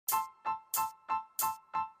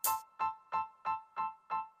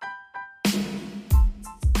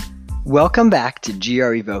Welcome back to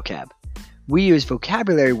GRE Vocab. We use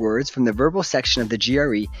vocabulary words from the verbal section of the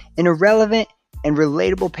GRE in a relevant and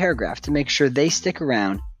relatable paragraph to make sure they stick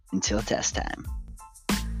around until test time.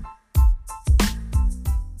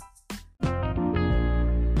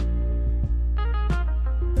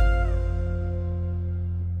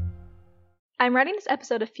 I'm writing this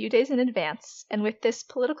episode a few days in advance, and with this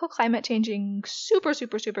political climate changing super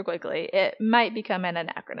quickly, it might become an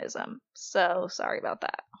anachronism. So sorry about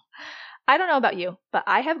that. I don't know about you, but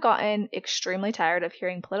I have gotten extremely tired of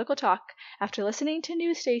hearing political talk after listening to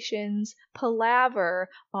news stations palaver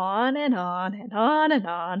on and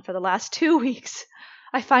on for the last 2 weeks.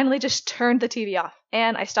 I finally just turned the TV off,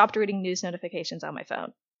 and I stopped reading news notifications on my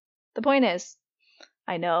phone. The point is,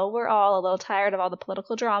 I know we're all a little tired of all the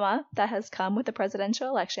political drama that has come with the presidential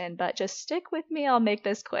election, but just stick with me, I'll make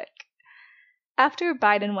this quick. After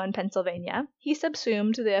Biden won Pennsylvania, he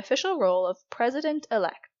subsumed the official role of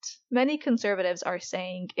president-elect. Many conservatives are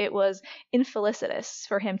saying it was infelicitous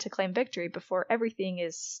for him to claim victory before everything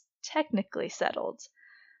is technically settled.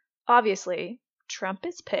 Obviously, Trump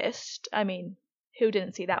is pissed. I mean, who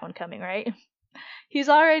didn't see that one coming, right? He's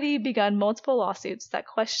already begun multiple lawsuits that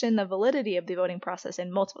question the validity of the voting process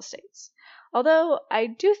in multiple states. Although I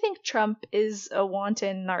do think Trump is a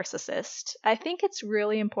wanton narcissist, I think it's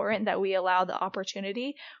really important that we allow the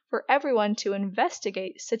opportunity for everyone to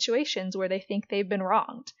investigate situations where they think they've been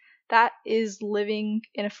wronged. That is living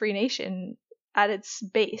in a free nation at its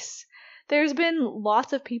base. There's been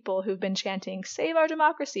lots of people who've been chanting, "Save our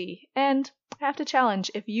democracy," and I have to challenge,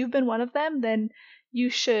 if you've been one of them, then you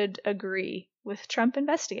should agree with Trump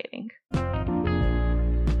investigating.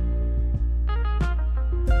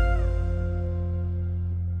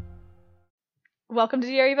 Welcome to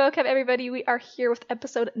GRE Vocab, everybody. We are here with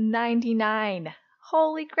episode 99.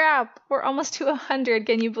 Holy crap, we're almost to 100,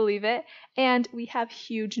 can you believe it? And we have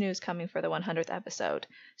huge news coming for the 100th episode.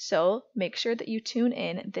 So make sure that you tune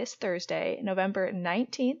in this Thursday, November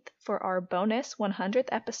 19th, for our bonus 100th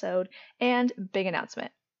episode and big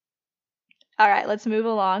announcement. All right, let's move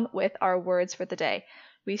along with our words for the day.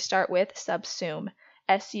 We start with subsume,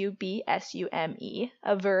 S-U-B-S-U-M-E,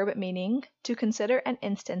 a verb meaning to consider an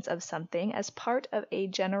instance of something as part of a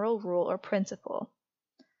general rule or principle.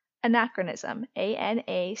 Anachronism,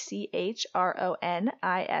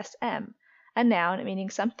 A-N-A-C-H-R-O-N-I-S-M, a noun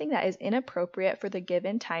meaning something that is inappropriate for the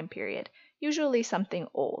given time period, usually something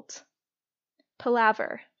old.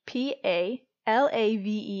 Palaver, P-A-L-A-V-E-R,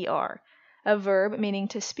 a verb meaning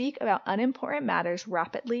to speak about unimportant matters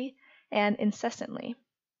rapidly and incessantly.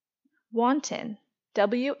 Wanton,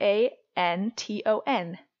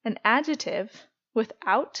 W-A-N-T-O-N, an adjective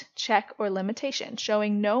without check or limitation,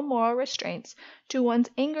 showing no moral restraints to one's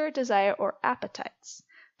anger, desire, or appetites.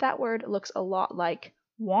 That word looks a lot like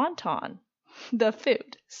wonton, the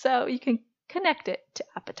food, so you can connect it to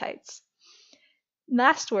appetites.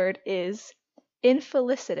 Last word is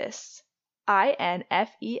infelicitous,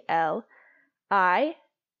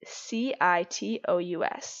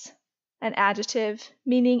 I-N-F-E-L-I-C-I-T-O-U-S, an adjective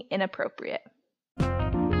meaning inappropriate.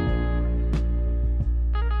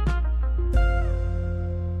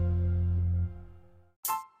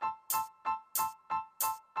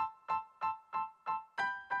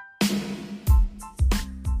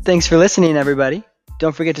 Thanks for listening, everybody.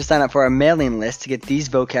 Don't forget to sign up for our mailing list to get these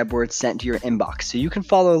vocab words sent to your inbox so you can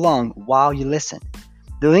follow along while you listen.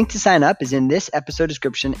 The link to sign up is in this episode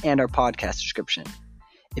description and our podcast description.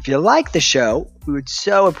 If you like the show, we would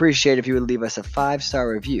so appreciate if you would leave us a 5-star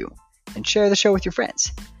review and share the show with your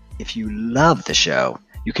friends. If you love the show,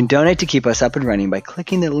 you can donate to keep us up and running by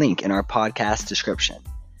clicking the link in our podcast description.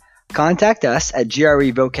 Contact us at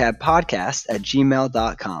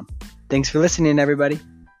grevocabpodcast@gmail.com. Thanks for listening, everybody.